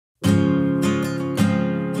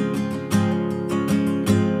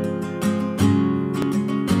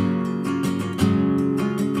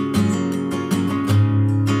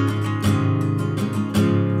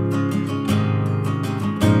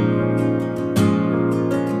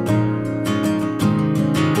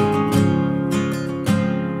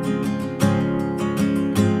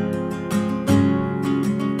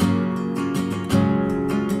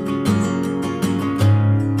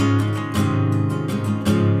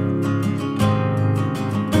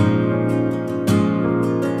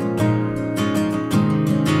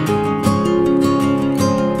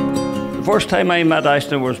first time I met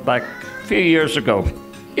Aashna was back a few years ago.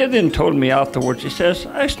 Adrian told me afterwards, he says,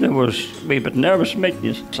 Aashna was a wee bit nervous meeting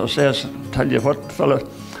you. So says, tell you what, fella,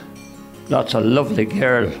 that's a lovely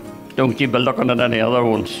girl. Don't you be looking at any other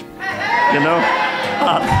ones. You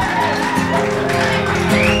know?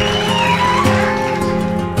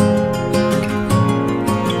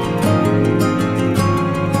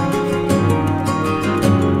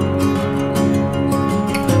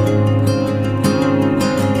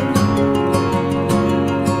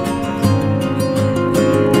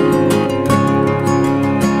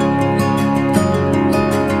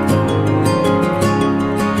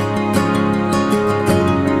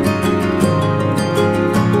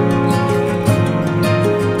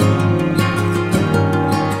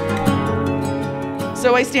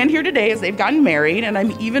 So I stand here today as they've gotten married, and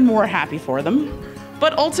I'm even more happy for them.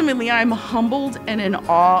 But ultimately, I'm humbled and in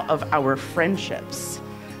awe of our friendships.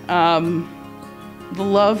 The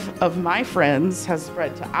love of my friends has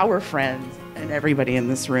spread to our friends and everybody in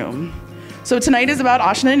this room. So tonight is about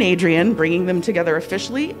Aashna and Adrian, bringing them together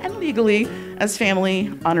officially and legally as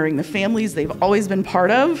family, honoring the families they've always been part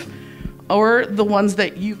of, or the ones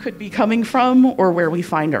that you could be coming from, or where we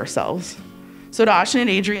find ourselves. So to Aashna and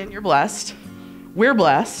Adrian, you're blessed. We're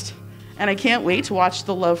blessed, and I can't wait to watch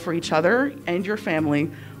the love for each other and your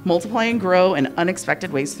family multiply and grow in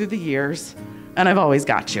unexpected ways through the years, and I've always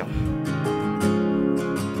got you.